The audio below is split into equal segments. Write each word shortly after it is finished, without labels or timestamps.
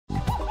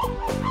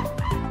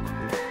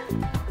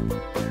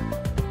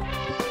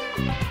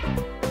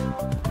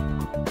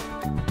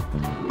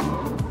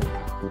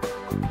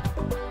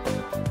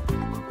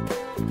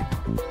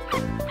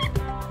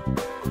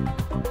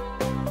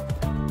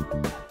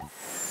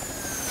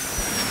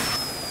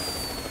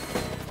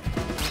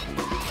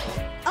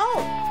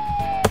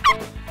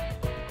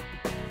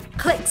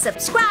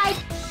subscribe,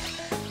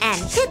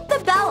 and hit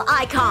the bell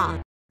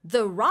icon.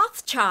 The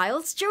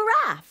Rothschild's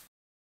Giraffe.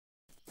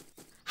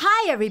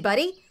 Hi,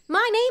 everybody.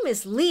 My name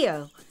is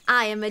Leo.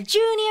 I am a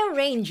junior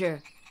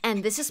ranger,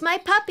 and this is my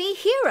puppy,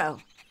 Hero.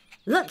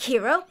 Look,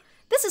 Hero,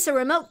 this is a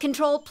remote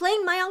control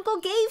plane my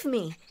uncle gave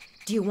me.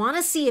 Do you want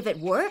to see if it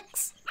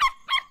works?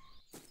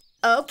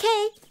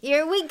 Okay,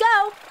 here we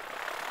go.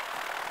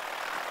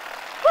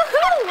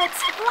 Woohoo!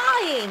 It's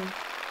flying!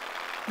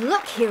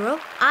 Look, Hero,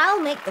 I'll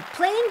make the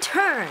plane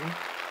turn.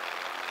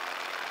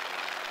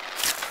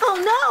 Oh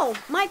no,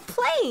 my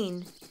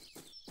plane!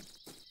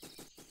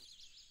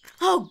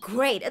 Oh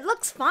great, it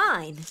looks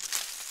fine.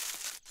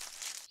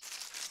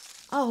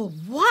 Oh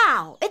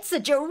wow, it's a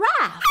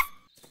giraffe!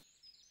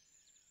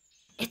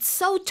 It's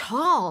so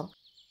tall.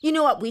 You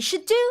know what we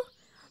should do?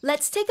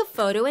 Let's take a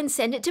photo and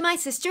send it to my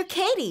sister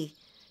Katie.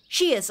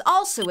 She is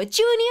also a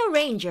junior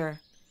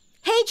ranger.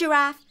 Hey,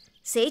 Giraffe,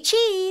 say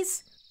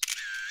cheese.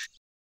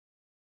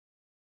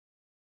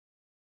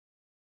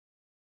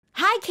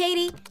 Hi,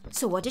 Katie.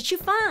 So what did you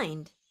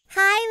find?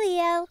 Hi,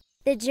 Leo.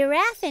 The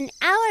giraffe in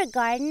our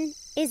garden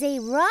is a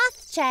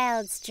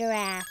Rothschild's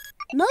giraffe.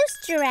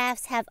 Most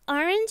giraffes have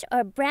orange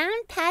or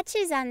brown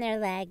patches on their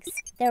legs.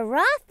 The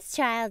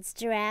Rothschild's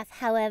giraffe,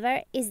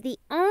 however, is the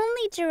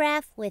only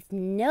giraffe with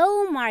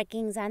no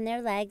markings on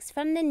their legs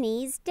from the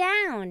knees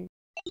down.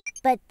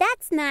 But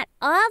that's not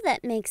all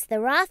that makes the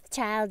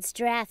Rothschild's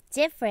giraffe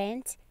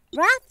different.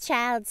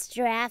 Rothschild's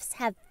giraffes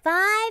have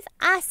 5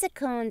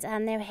 ossicones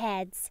on their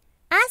heads.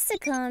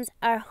 Ossicones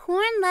are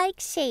horn-like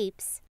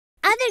shapes.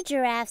 Other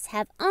giraffes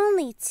have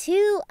only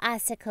 2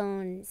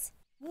 ossicones.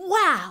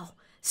 Wow!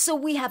 So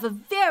we have a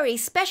very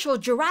special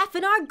giraffe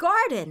in our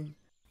garden.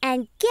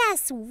 And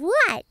guess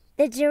what?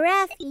 The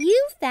giraffe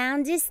you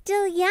found is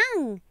still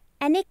young,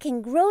 and it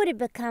can grow to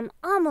become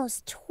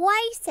almost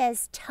twice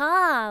as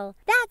tall.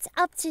 That's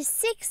up to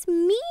 6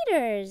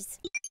 meters.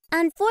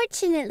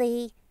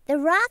 Unfortunately, the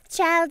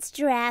Rothschild's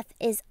giraffe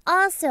is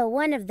also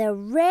one of the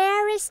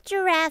rarest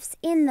giraffes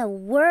in the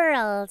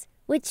world,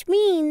 which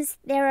means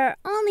there are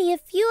only a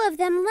few of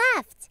them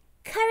left.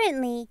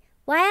 Currently,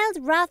 wild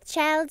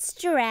Rothschild's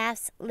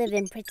giraffes live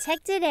in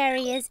protected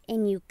areas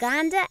in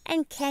Uganda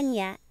and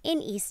Kenya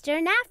in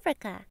eastern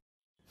Africa.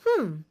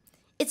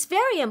 It's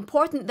very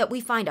important that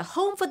we find a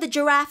home for the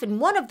giraffe in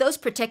one of those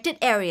protected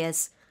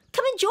areas.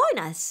 Come and join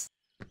us.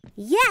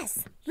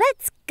 Yes,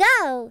 let's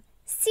go.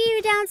 See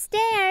you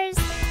downstairs.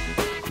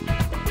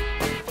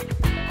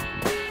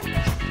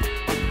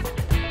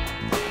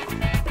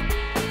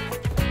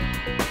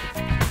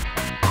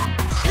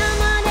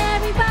 Come on,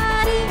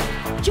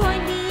 everybody,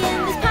 join me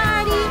in this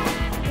party.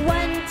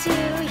 1, 2,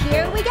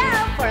 here we go,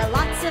 for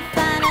lots of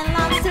fun and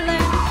lots to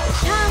learn.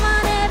 Come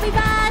on,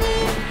 everybody,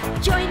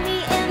 join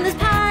me in this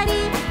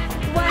party.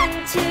 1,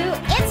 2,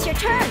 it's your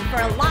turn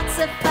for lots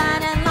of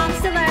fun and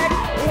lots to learn.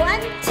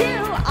 1, 2,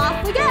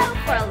 off we go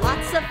for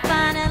lots of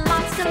fun and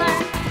lots to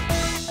learn.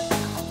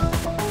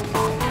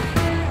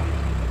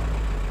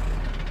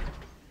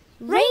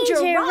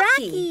 Ranger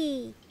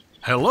Rocky!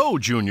 Hello,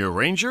 Junior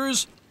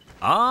Rangers.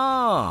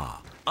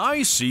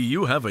 I see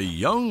you have a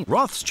young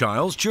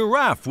Rothschild's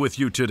giraffe with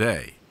you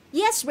today.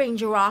 Yes,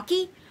 Ranger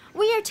Rocky.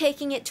 We are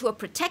taking it to a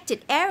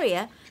protected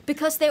area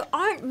because there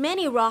aren't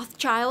many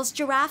Rothschild's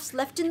giraffes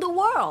left in the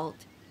world.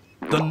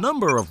 The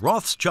number of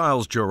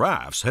Rothschild's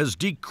giraffes has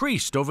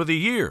decreased over the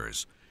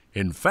years.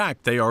 In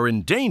fact, they are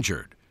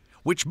endangered,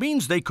 which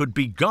means they could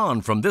be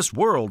gone from this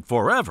world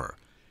forever.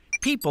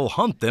 People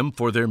hunt them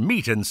for their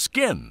meat and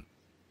skin.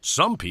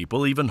 Some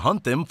people even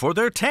hunt them for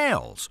their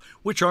tails,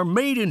 which are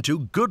made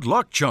into good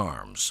luck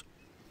charms.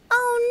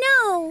 Oh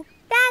no,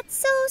 that's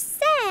so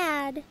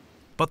sad.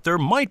 But there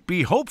might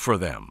be hope for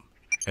them.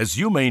 As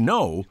you may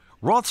know,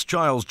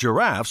 Rothschild's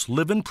giraffes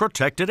live in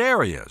protected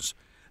areas.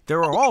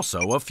 There are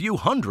also a few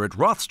hundred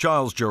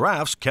Rothschild's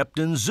giraffes kept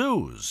in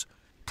zoos.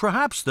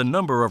 Perhaps the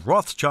number of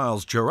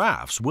Rothschild's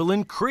giraffes will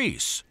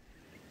increase.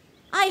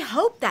 I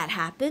hope that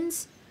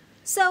happens.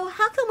 So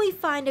how can we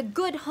find a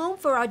good home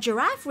for our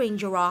giraffe,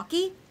 Ranger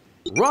Rocky?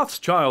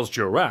 Rothschild's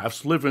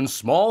giraffes live in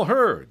small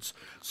herds,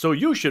 so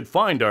you should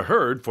find a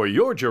herd for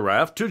your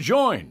giraffe to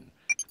join.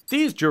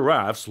 These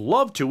giraffes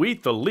love to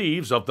eat the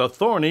leaves of the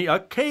thorny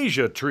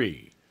acacia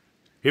tree.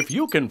 If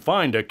you can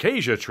find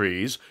acacia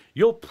trees,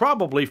 you'll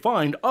probably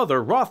find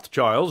other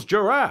Rothschild's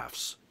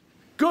giraffes.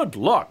 Good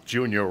luck,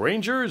 Junior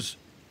Rangers!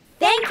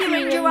 Thank you,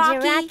 Ranger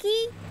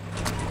Rocky.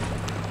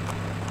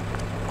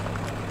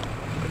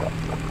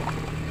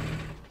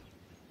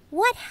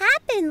 What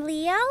happened,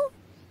 Leo?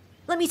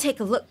 Let me take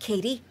a look,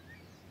 Katie.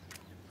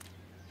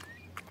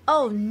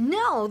 Oh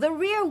no, the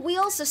rear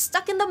wheels are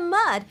stuck in the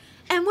mud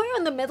and we're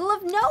in the middle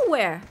of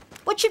nowhere.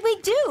 What should we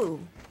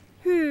do?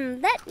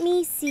 Let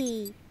me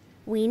see.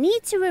 We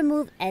need to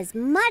remove as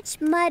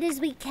much mud as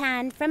we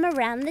can from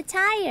around the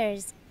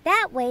tires.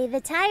 That way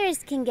the tires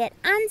can get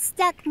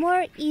unstuck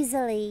more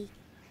easily.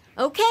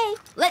 Okay,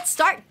 let's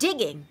start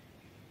digging.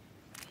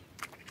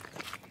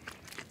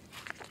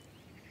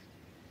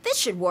 This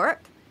should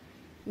work.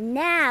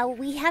 Now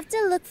we have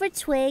to look for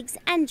twigs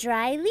and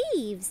dry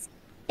leaves.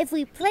 If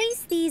we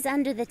place these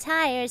under the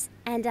tires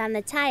and on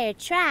the tire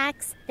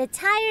tracks, the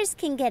tires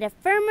can get a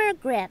firmer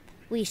grip.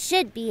 We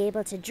should be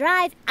able to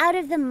drive out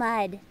of the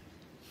mud.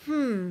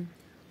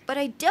 But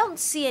I don't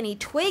see any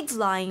twigs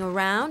lying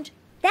around.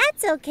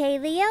 That's okay,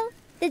 Leo.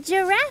 The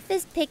giraffe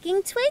is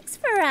picking twigs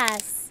for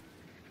us.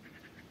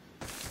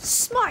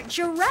 Smart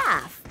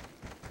giraffe.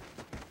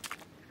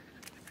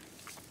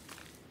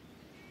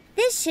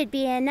 This should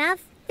be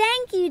enough.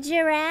 Thank you,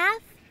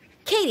 Giraffe.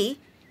 Katie,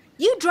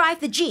 you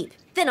drive the Jeep,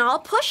 then I'll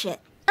push it.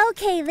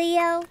 Okay,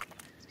 Leo.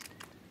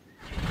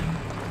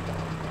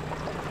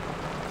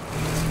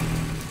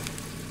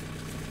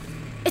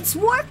 It's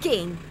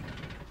working.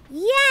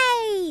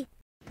 Yay!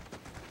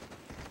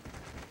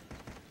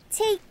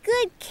 Take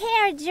good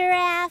care,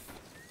 Giraffe.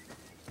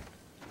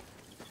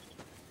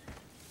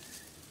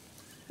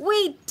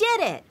 We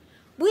did it.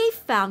 We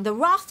found the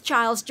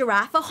Rothschild's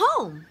giraffe a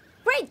home.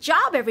 Great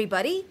job,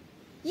 everybody.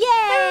 Yay!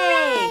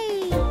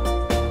 Hooray!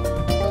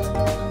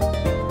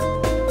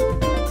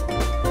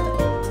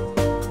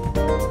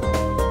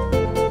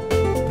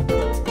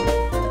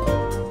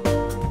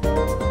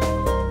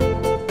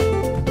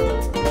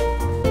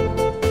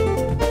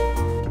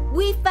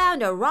 We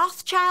found a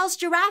Rothschild's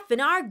giraffe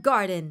in our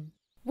garden.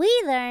 We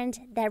learned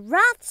that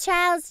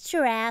Rothschild's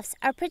giraffes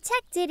are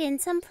protected in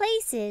some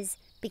places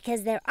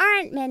because there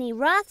aren't many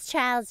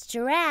Rothschild's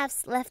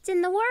giraffes left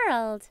in the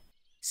world.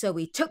 So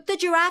we took the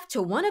giraffe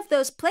to one of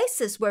those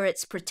places where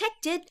it's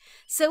protected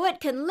so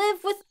it can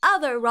live with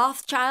other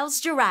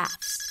Rothschild's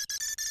giraffes.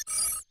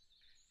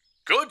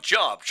 Good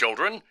job,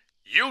 children.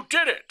 You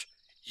did it.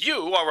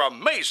 You are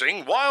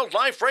amazing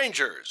wildlife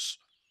rangers.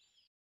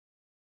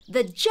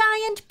 The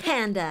giant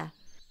panda.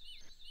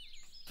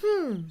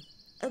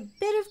 A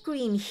bit of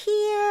green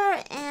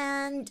here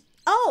and...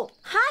 Oh,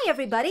 hi,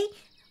 everybody.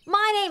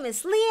 My name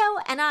is Leo,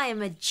 and I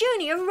am a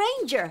junior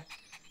ranger.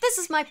 This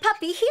is my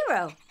puppy,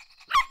 Hero.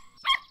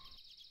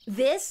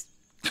 This?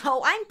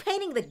 Oh, I'm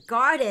painting the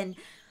garden,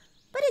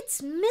 but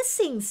it's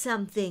missing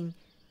something.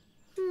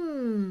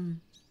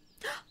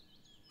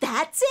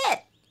 That's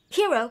it.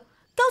 Hero,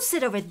 go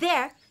sit over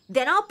there,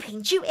 then I'll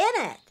paint you in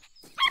it.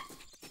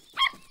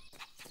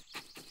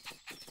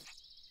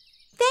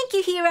 Thank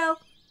you, Hero.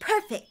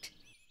 Perfect.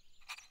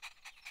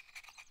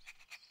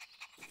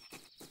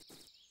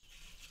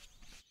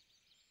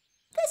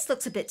 This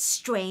looks a bit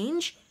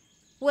strange.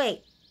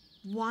 Wait,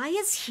 why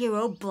is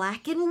Hero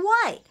black and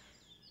white?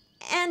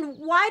 And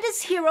why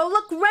does Hero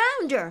look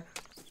rounder?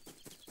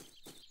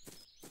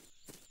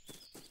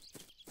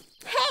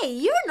 Hey,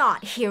 you're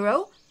not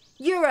Hero.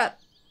 You're a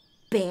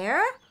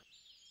bear?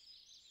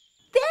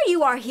 There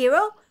you are,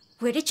 Hero.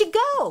 Where did you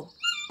go?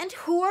 And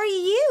who are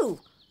you?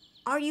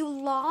 Are you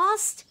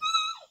lost?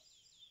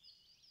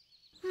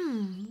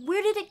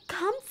 Where did it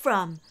come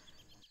from?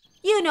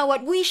 You know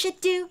what we should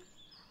do?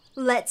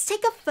 Let's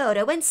take a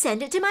photo and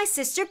send it to my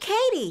sister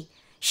Katie.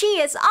 She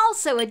is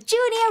also a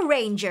junior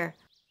ranger.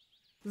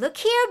 Look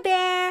here,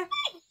 Bear.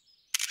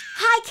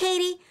 Hi,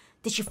 Katie.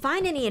 Did you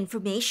find any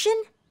information?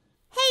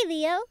 Hey,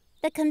 Leo.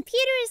 The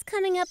computer is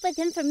coming up with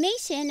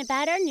information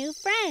about our new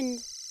friend.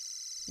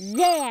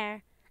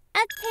 There,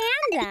 a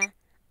panda,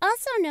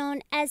 also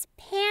known as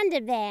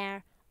panda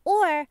bear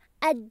or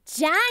a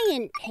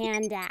giant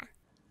panda.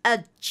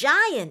 A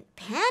giant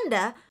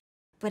panda?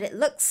 But it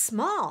looks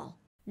small.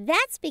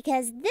 That's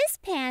because this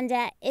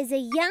panda is a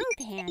young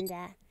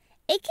panda.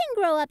 It can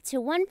grow up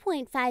to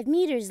 1.5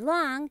 meters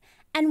long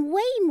and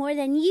weigh more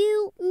than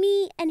you,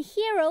 me, and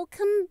Hero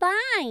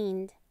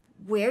combined.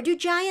 Where do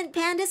giant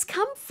pandas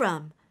come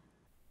from?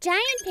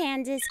 Giant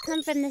pandas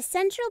come from the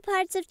central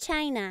parts of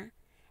China.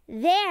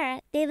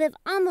 There, they live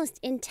almost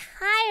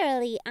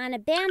entirely on a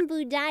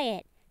bamboo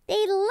diet.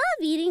 They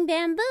love eating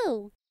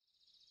bamboo.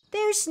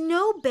 There's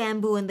no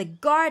bamboo in the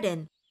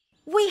garden.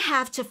 We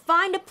have to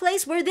find a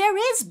place where there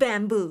is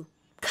bamboo.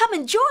 Come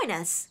and join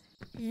us.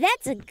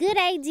 That's a good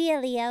idea,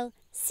 Leo.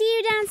 See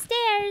you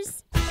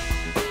downstairs.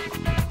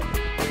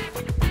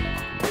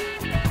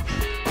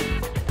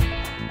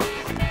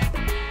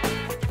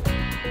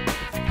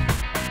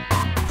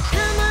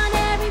 Come on,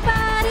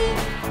 everybody.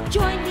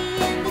 Join me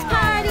in this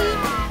party.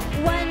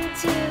 1,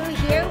 2,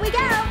 here we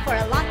go. For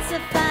lots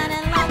of fun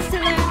and lots to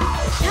learn.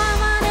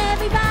 Come on,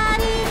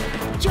 everybody.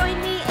 Join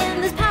me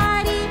in this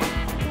party.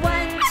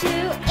 1, 2,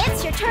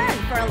 it's your turn.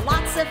 For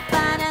lots of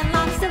fun and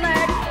lots to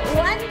learn.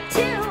 1,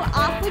 2,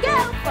 off we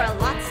go. For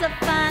lots of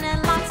fun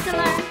and lots to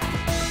learn.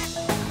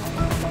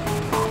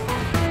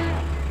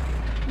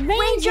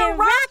 Ranger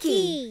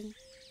Rocky!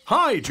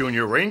 Hi,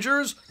 Junior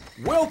Rangers.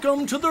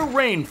 Welcome to the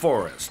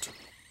rainforest.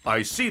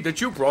 I see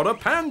that you brought a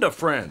panda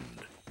friend.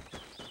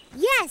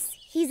 Yes,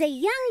 he's a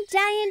young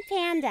giant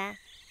panda.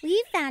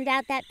 We found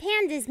out that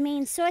panda's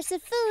main source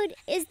of food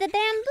is the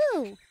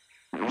bamboo.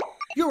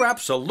 You're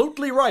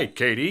absolutely right,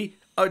 Katie.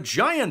 A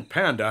giant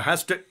panda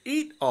has to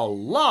eat a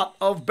lot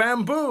of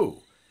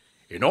bamboo.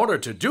 In order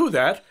to do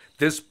that,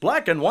 this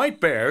black and white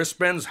bear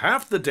spends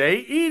half the day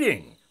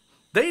eating.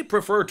 They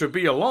prefer to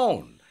be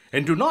alone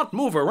and do not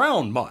move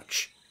around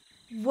much.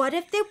 What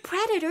if their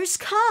predators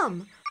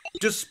come?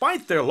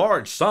 Despite their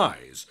large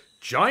size,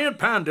 Giant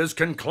pandas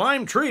can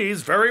climb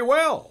trees very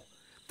well.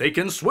 They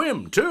can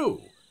swim,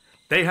 too.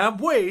 They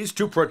have ways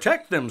to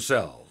protect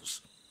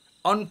themselves.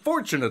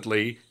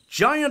 Unfortunately,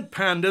 giant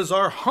pandas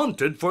are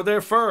hunted for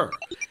their fur,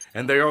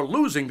 and they are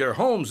losing their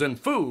homes and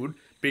food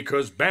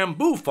because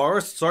bamboo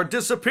forests are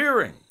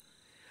disappearing.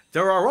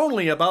 There are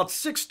only about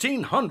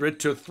 1,600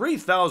 to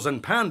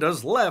 3,000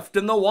 pandas left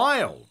in the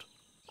wild.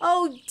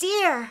 Oh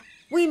dear,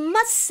 we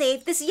must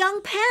save this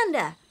young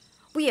panda.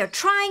 We are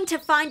trying to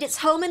find its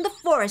home in the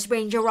forest,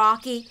 Ranger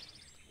Rocky.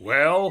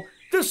 Well,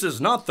 this is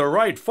not the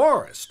right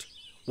forest.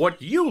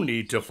 What you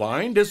need to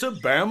find is a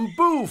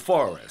bamboo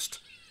forest.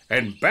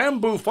 And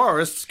bamboo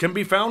forests can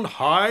be found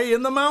high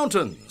in the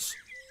mountains.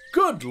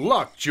 Good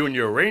luck,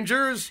 Junior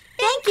Rangers.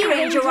 Thank you,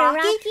 Ranger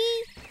Rocky.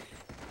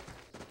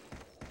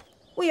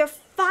 We are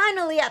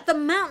finally at the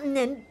mountain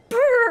and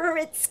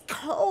brrr, it's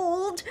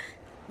cold.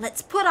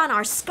 Let's put on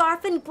our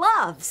scarf and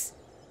gloves.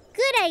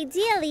 Good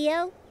idea,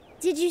 Leo.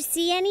 Did you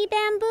see any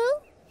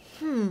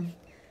bamboo?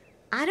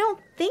 I don't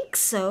think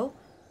so.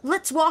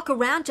 Let's walk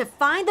around to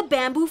find the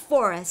bamboo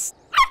forest.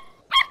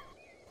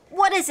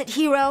 What is it,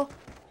 Hero?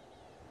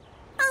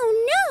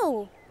 Oh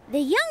no! The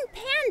young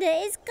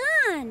panda is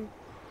gone.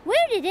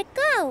 Where did it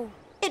go?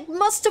 It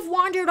must have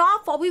wandered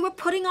off while we were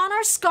putting on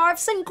our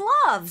scarves and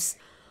gloves.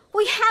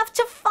 We have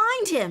to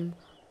find him.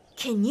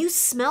 Can you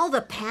smell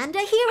the panda,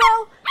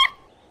 Hero?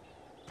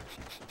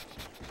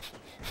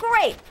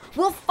 Great!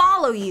 We'll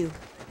follow you.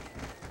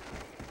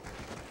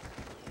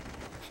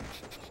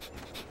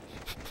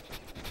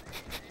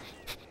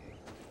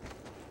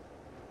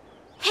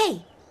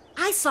 Hey,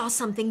 I saw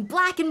something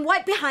black and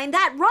white behind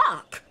that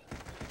rock.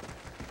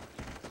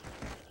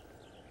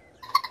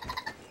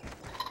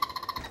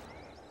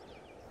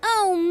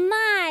 Oh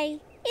my!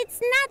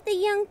 It's not the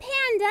young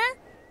panda.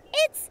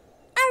 It's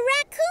a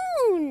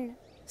raccoon.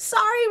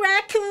 Sorry,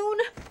 raccoon.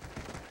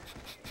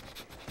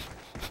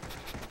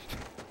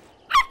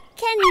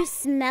 Can you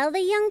smell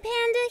the young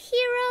panda,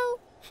 Hero?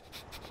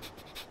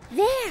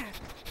 There!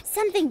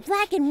 Something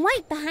black and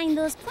white behind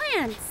those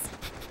plants.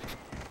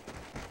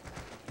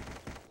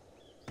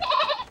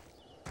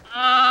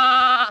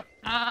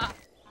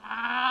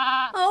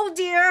 Oh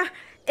dear,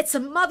 it's a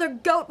mother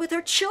goat with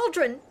her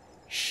children.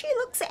 She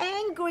looks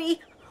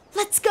angry.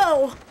 Let's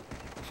go.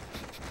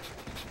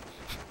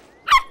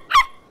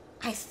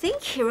 I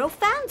think Hero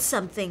found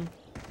something.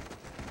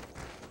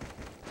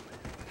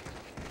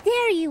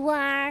 There you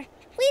are.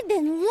 We've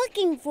been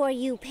looking for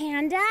you,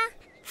 Panda.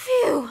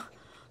 Phew,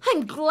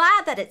 I'm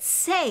glad that it's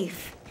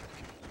safe.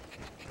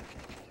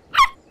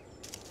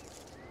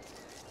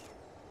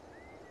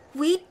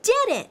 We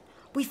did it.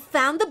 We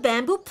found the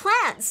bamboo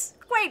plants.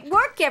 Great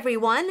work,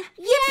 everyone.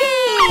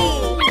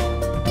 Yippee!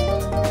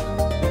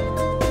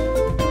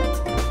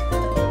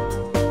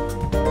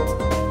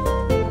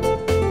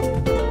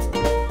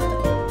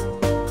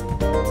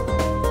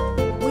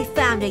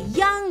 A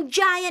young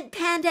giant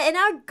panda in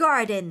our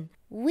garden.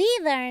 We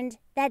learned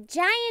that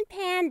giant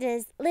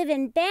pandas live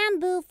in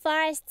bamboo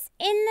forests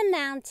in the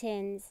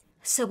mountains.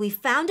 So we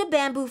found a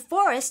bamboo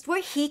forest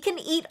where he can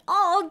eat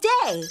all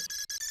day.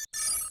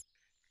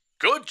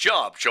 Good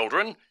job,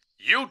 children.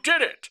 You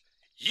did it.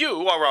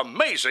 You are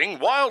amazing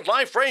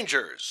wildlife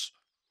rangers.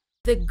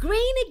 The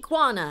green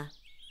iguana.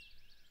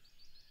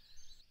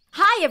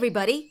 Hi,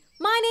 everybody.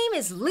 My name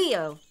is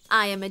Leo.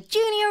 I am a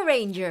junior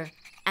ranger.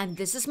 And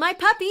this is my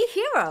puppy,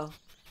 Hero.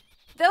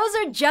 Those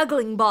are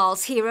juggling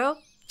balls, Hero.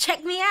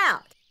 Check me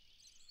out.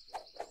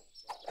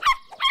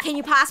 Can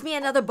you pass me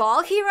another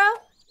ball, Hero?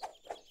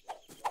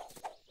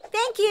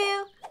 Thank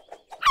you.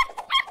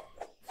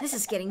 This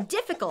is getting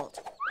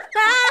difficult.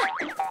 Ah!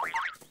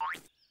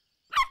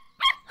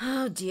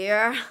 Oh,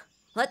 dear.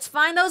 Let's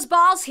find those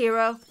balls,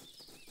 Hero.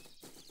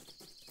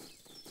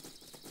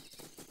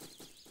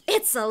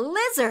 It's a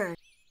lizard.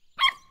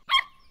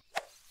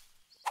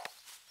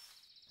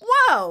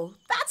 Whoa,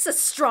 that's a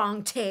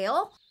strong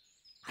tail.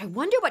 I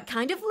wonder what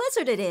kind of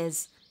lizard it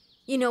is.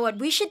 You know what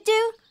we should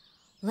do?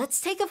 Let's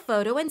take a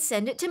photo and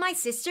send it to my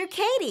sister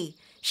Katie.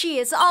 She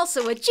is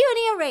also a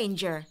junior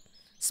ranger.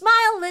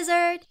 Smile,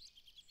 lizard.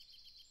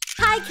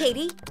 Hi,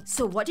 Katie.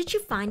 So what did you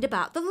find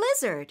about the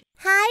lizard?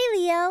 Hi,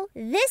 Leo.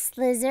 This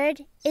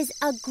lizard is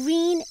a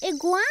green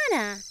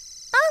iguana,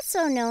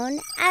 also known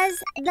as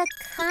the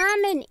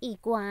common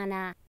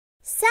iguana.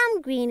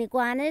 Some green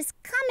iguanas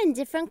come in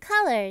different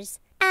colors,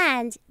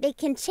 and they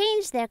can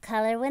change their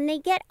color when they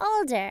get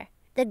older.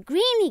 The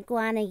green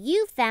iguana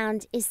you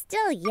found is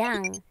still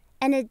young.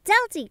 An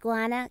adult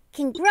iguana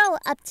can grow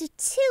up to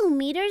 2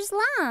 meters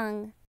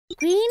long.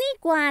 Green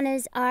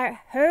iguanas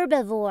are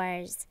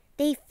herbivores.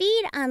 They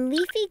feed on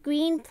leafy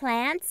green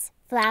plants,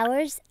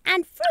 flowers,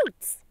 and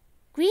fruits.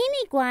 Green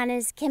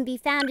iguanas can be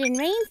found in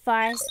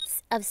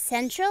rainforests of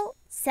Central,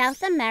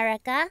 South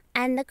America,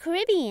 and the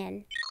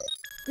Caribbean.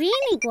 Green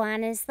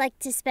iguanas like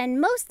to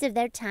spend most of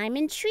their time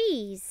in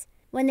trees.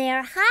 When they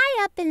are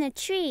high up in the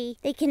tree,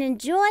 they can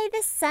enjoy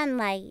the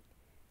sunlight.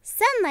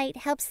 Sunlight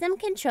helps them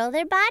control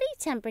their body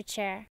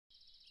temperature.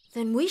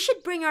 Then we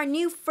should bring our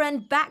new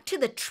friend back to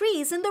the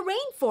trees in the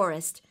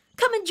rainforest.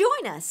 Come and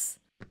join us.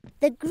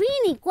 The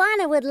green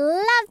iguana would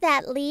love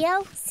that,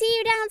 Leo. See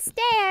you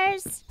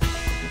downstairs.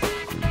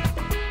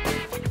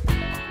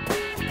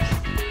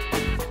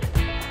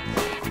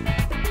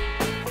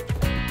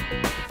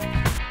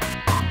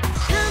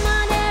 Come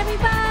on,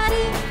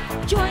 everybody,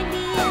 join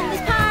me in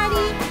this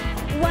party.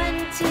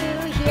 1, 2,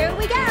 here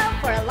we go,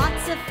 for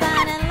lots of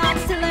fun and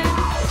lots to learn.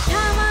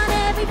 Come on,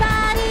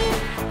 everybody,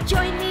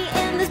 join me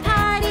in this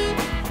party.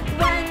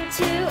 1,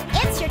 2,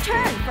 it's your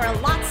turn for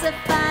lots of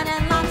fun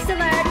and lots to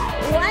learn.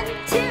 1,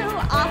 2,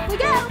 off we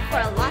go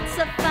for lots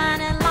of fun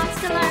and lots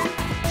to learn.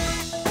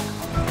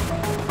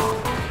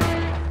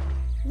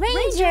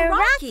 Ranger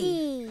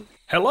Rocky!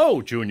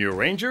 Hello, Junior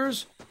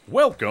Rangers.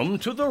 Welcome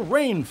to the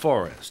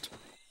rainforest.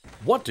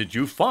 What did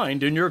you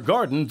find in your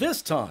garden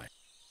this time?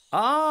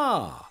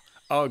 Ah,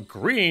 a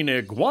green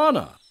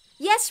iguana.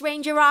 Yes,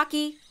 Ranger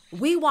Rocky.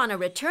 We want to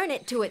return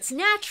it to its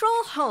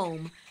natural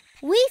home.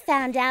 We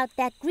found out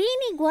that green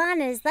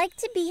iguanas like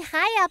to be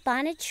high up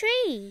on a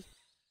tree.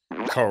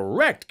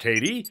 Correct,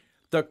 Katie.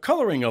 The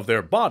coloring of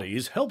their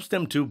bodies helps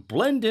them to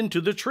blend into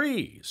the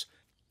trees.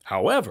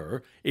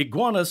 However,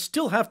 iguanas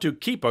still have to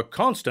keep a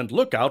constant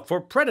lookout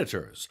for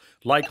predators,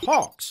 like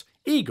hawks,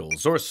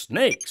 eagles, or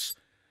snakes.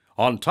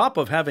 On top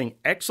of having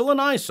excellent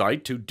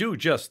eyesight to do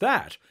just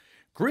that,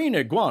 green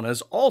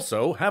iguanas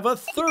also have a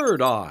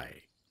third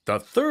eye. The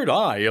third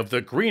eye of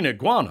the green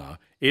iguana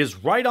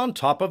is right on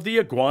top of the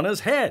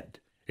iguana's head.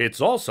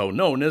 It's also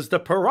known as the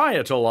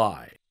parietal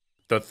eye.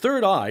 The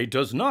third eye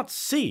does not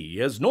see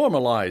as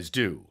normal eyes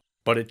do,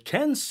 but it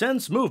can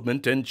sense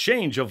movement and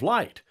change of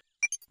light.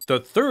 The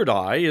third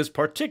eye is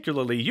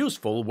particularly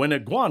useful when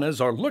iguanas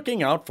are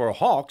looking out for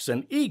hawks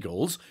and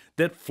eagles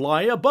that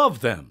fly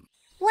above them.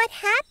 What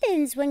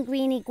happens when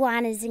green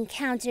iguanas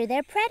encounter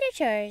their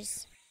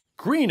predators?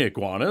 Green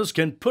iguanas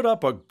can put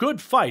up a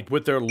good fight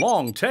with their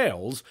long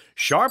tails,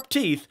 sharp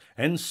teeth,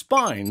 and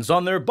spines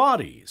on their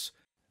bodies.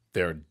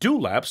 Their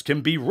dewlaps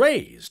can be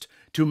raised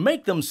to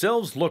make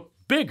themselves look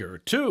bigger,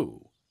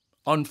 too.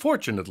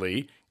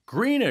 Unfortunately,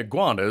 green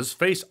iguanas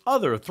face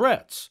other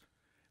threats.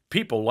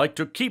 People like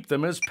to keep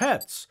them as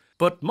pets,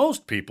 but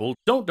most people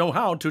don't know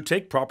how to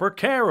take proper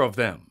care of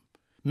them.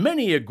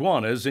 Many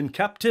iguanas in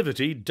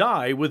captivity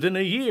die within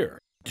a year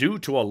due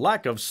to a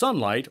lack of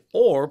sunlight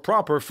or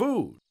proper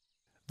food.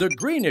 The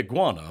green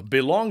iguana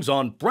belongs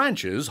on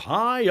branches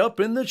high up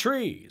in the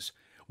trees,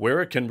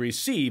 where it can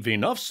receive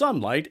enough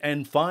sunlight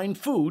and find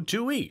food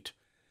to eat.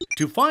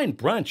 To find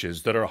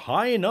branches that are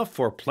high enough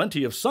for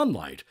plenty of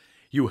sunlight,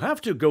 you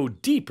have to go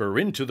deeper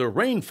into the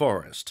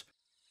rainforest.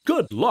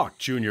 Good luck,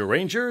 Junior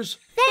Rangers!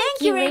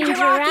 Thank you, Ranger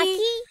Rocky!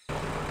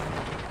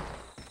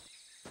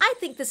 I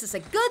think this is a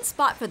good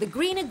spot for the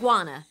green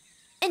iguana.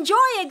 Enjoy,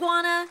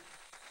 iguana!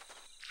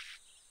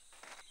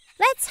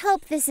 Let's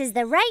hope this is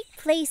the right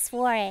place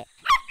for it.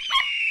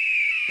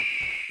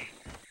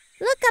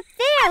 Look up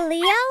there,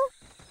 Leo!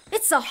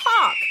 It's a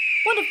hawk,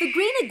 one of the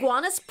green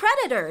iguana's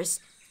predators.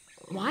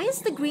 Why is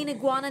the green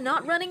iguana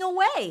not running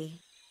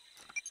away?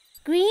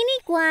 Green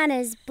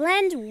iguanas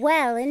blend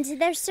well into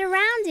their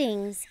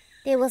surroundings.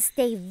 They will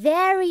stay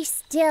very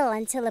still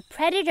until a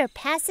predator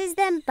passes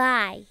them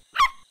by.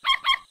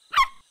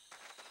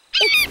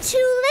 It's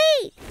too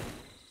late!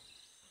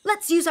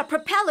 Let's use our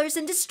propellers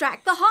and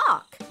distract the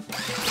hawk.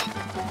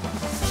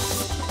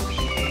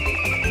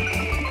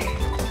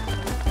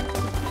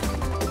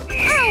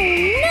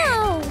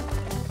 Oh,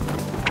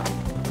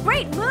 no!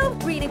 Great move,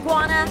 green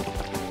iguana!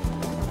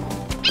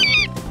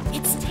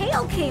 Its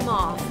tail came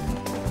off.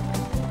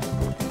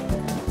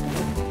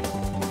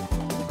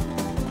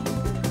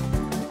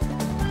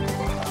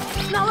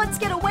 Now let's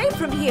get away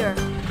from here.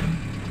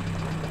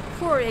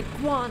 Poor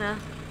iguana.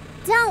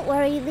 Don't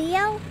worry,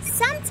 Leo.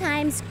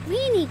 Sometimes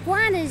green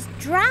iguanas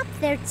drop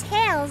their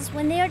tails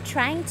when they are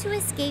trying to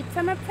escape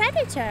from a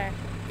predator.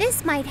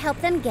 This might help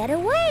them get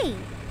away.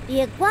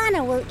 The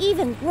iguana will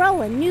even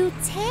grow a new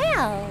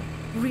tail.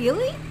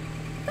 Really?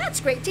 That's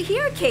great to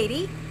hear,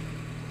 Katie.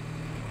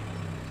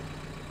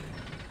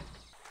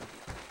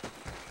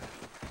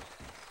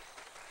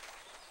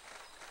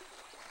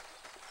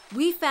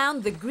 We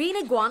found the green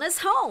iguana's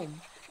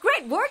home.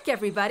 Great work,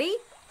 everybody!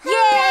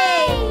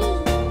 Yay!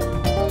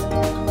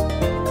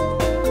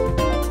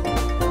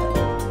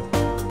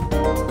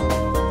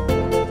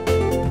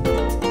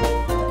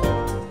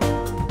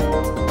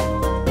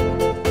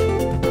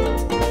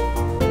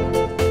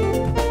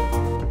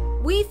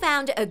 We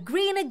found a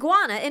green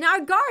iguana in our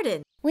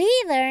garden. We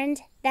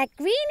learned that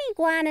green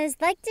iguanas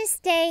like to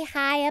stay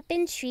high up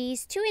in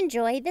trees to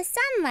enjoy the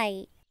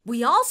sunlight.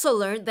 We also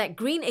learned that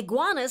green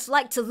iguanas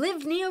like to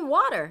live near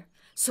water.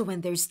 So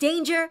when there's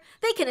danger,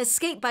 they can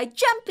escape by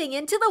jumping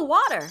into the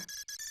water.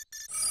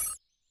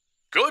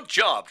 Good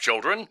job,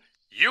 children.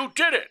 You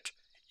did it.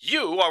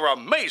 You are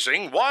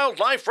amazing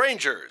wildlife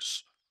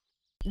rangers.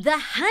 The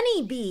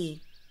honeybee.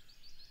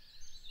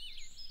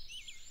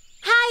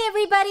 Hi,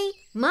 everybody.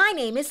 My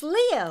name is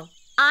Leo.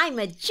 I'm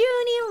a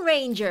junior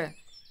ranger.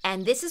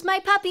 And this is my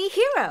puppy,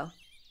 Hero.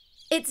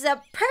 It's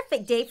a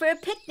perfect day for a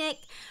picnic.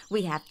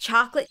 We have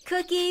chocolate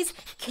cookies,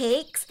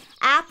 cakes,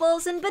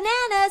 apples, and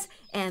bananas.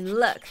 And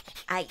look,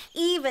 I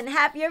even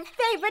have your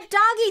favorite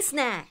doggy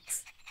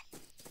snacks.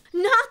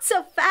 Not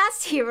so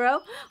fast,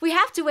 Hero. We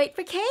have to wait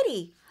for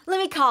Katie. Let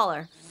me call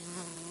her.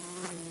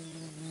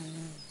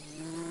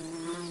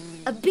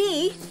 A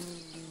bee?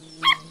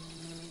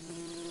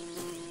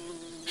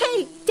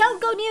 Hey,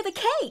 don't go near the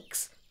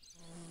cakes.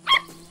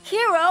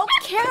 Hero,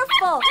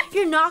 careful!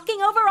 You're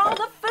knocking over all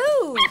the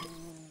food.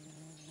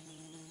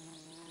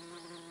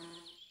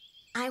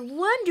 I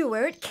wonder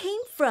where it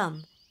came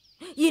from.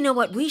 You know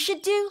what we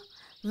should do?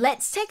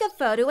 Let's take a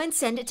photo and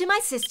send it to my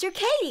sister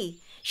Katie.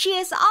 She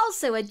is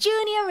also a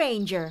junior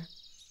ranger.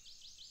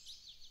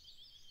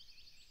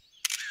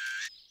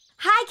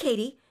 Hi,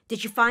 Katie.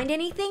 Did you find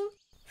anything?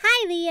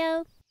 Hi,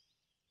 Leo.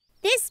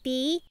 This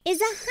bee is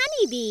a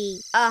honeybee.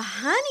 A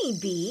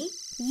honeybee?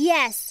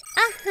 Yes,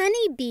 a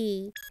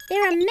honeybee.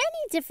 There are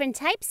many different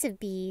types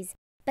of bees,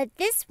 but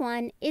this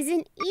one is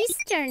an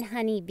eastern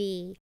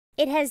honeybee.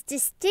 It has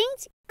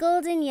distinct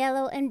golden,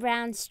 yellow, and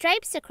brown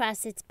stripes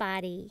across its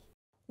body.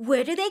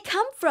 Where do they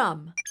come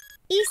from?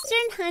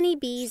 Eastern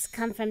honeybees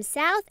come from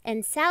South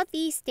and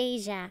Southeast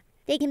Asia.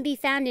 They can be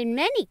found in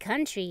many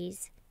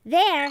countries.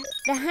 There,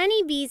 the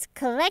honeybees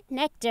collect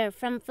nectar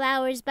from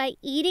flowers by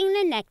eating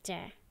the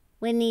nectar.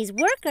 When these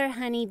worker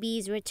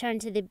honeybees return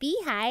to the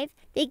beehive,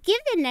 they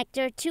give the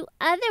nectar to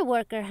other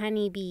worker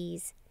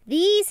honeybees.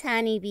 These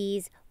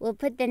honeybees will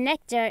put the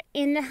nectar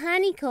in the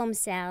honeycomb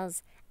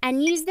cells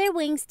and use their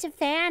wings to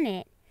fan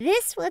it.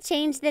 This will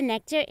change the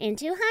nectar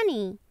into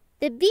honey.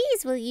 The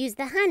bees will use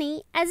the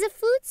honey as a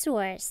food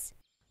source.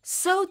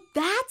 So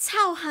that's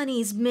how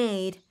honey's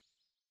made.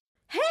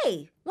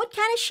 Hey, what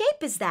kind of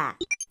shape is that?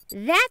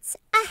 That's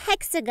a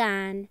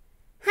hexagon.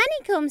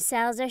 Honeycomb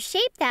cells are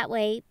shaped that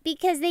way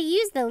because they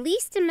use the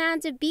least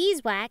amount of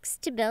beeswax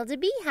to build a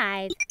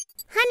beehive.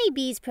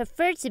 Honeybees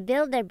prefer to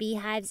build their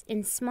beehives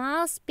in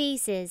small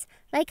spaces,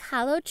 like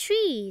hollow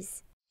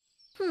trees.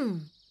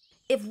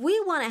 If we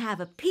want to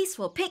have a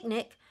peaceful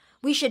picnic,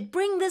 we should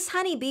bring this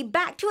honeybee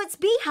back to its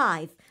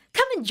beehive.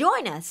 Come and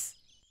join us.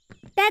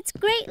 That's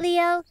great,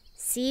 Leo.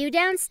 See you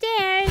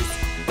downstairs.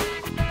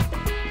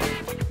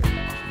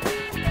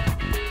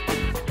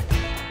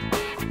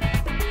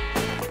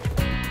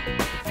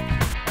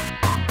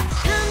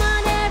 Come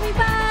on,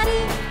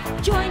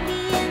 everybody, join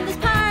me in this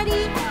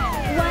party.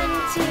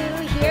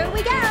 1, 2, here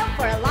we go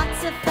for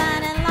lots of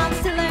fun and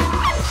lots to learn.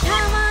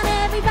 Come on,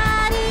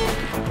 everybody,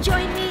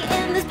 join me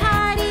in this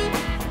party.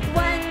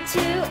 1, 2,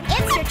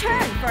 it's your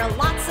turn for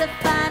lots of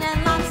fun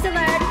and lots to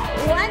learn.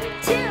 1,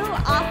 2,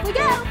 off we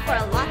go for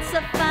lots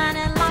of fun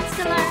and lots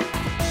to learn.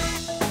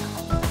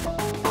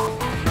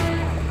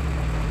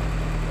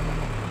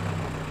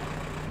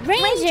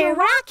 Ranger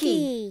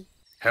Rocky!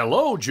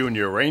 Hello,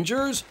 Junior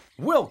Rangers.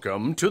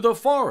 Welcome to the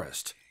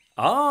forest.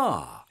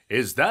 Ah,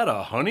 is that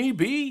a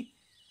honeybee?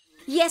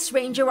 Yes,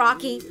 Ranger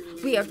Rocky.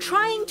 We are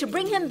trying to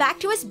bring him back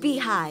to his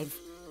beehive.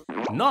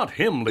 Not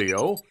him,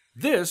 Leo.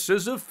 This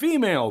is a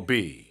female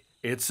bee.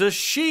 It's a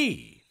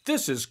she.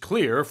 This is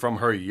clear from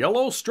her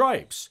yellow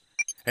stripes.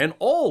 And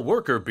all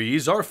worker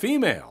bees are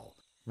female.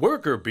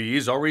 Worker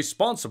bees are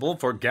responsible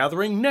for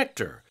gathering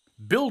nectar,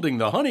 building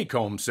the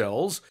honeycomb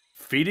cells,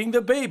 feeding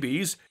the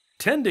babies,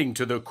 tending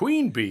to the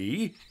queen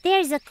bee.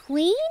 There's a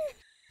queen?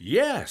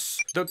 Yes,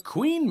 the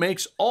queen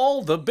makes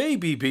all the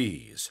baby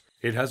bees.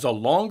 It has a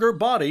longer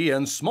body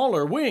and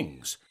smaller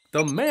wings.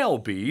 The male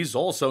bees,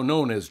 also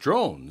known as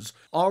drones,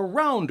 are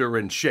rounder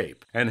in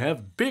shape and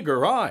have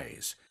bigger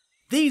eyes.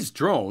 These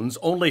drones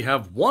only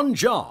have one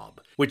job,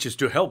 which is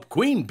to help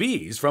queen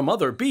bees from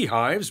other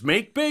beehives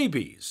make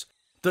babies.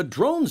 The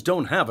drones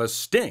don't have a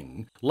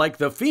sting like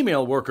the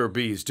female worker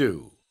bees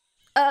do.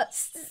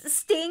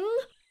 Sting?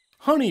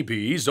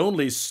 Honeybees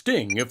only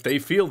sting if they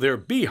feel their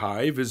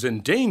beehive is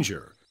in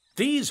danger.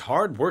 These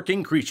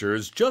hard-working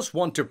creatures just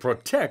want to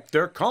protect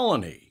their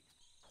colony.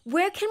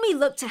 Where can we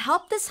look to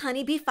help this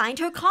honeybee find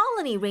her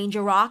colony,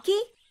 Ranger Rocky?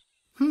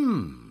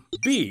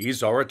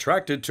 Bees are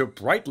attracted to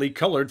brightly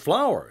colored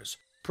flowers.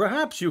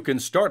 Perhaps you can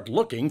start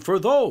looking for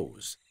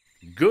those.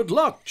 Good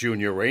luck,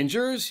 Junior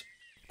Rangers.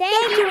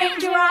 Thank you,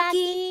 Ranger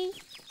Rocky.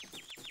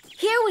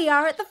 Here we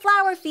are at the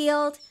flower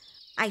field.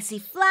 I see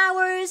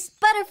flowers,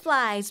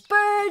 butterflies,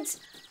 birds,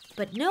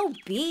 but no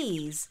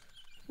bees.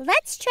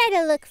 Let's try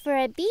to look for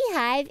a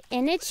beehive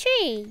in a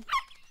tree.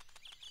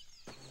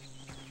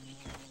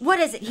 What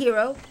is it,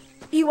 Hero?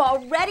 You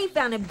already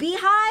found a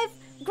beehive?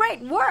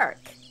 Great work!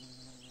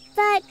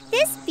 But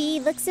this bee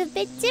looks a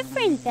bit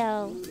different,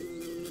 though.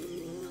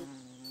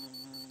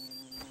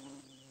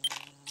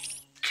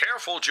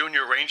 Careful,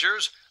 Junior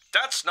Rangers.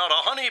 That's not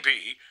a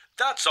honeybee.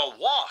 That's a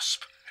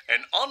wasp.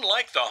 And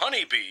unlike the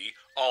honeybee,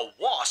 a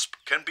wasp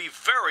can be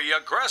very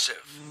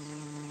aggressive.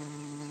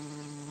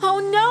 Oh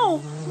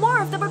no!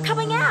 More of them are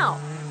coming out!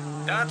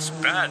 That's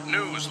bad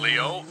news,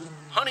 Leo.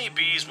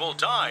 Honeybees will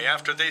die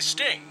after they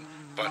sting,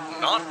 but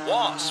not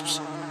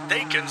wasps.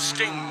 They can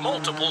sting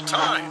multiple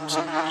times.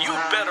 You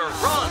better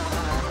run.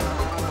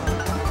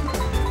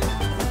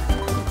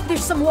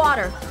 There's some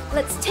water.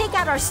 Let's take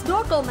out our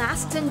snorkel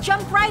masks and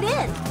jump right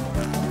in.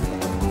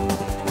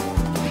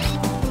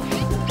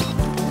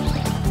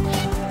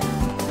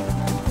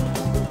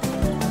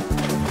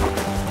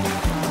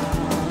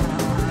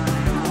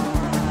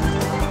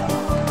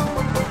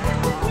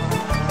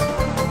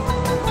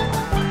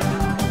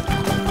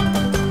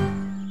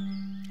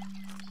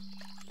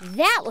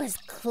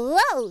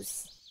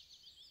 close.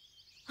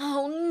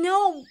 Oh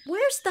no,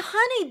 where's the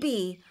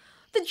honeybee?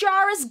 The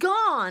jar is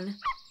gone.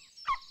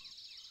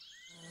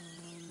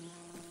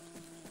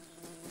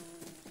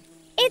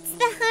 It's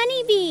the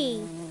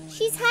honeybee.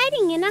 She's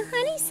hiding in a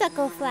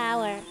honeysuckle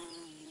flower.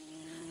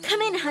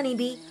 Come in,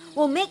 honeybee.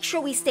 We'll make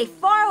sure we stay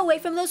far away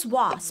from those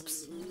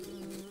wasps.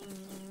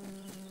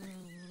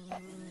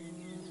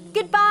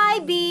 Goodbye,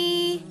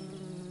 bee.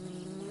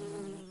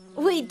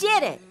 We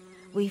did it.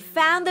 We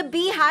found the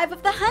beehive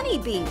of the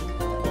honeybee.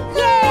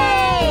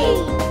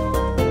 Yay!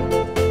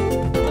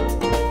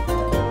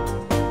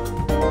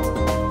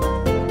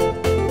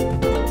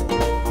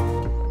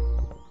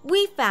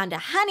 We found a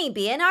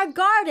honeybee in our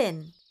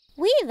garden.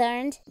 We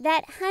learned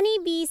that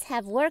honeybees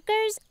have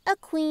workers, a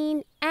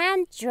queen,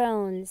 and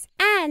drones,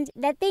 and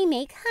that they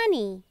make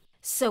honey.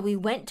 So we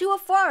went to a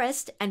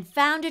forest and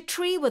found a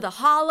tree with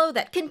a hollow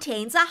that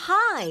contains a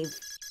hive.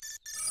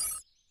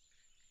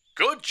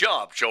 Good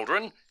job,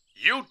 children.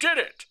 You did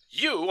it.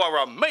 You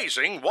are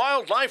amazing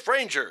wildlife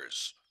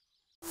rangers.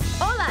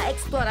 Hola,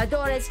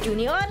 Exploradores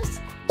Juniors.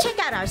 Check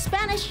out our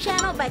Spanish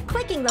channel by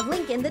clicking the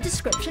link in the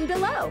description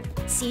below.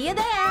 See you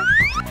there.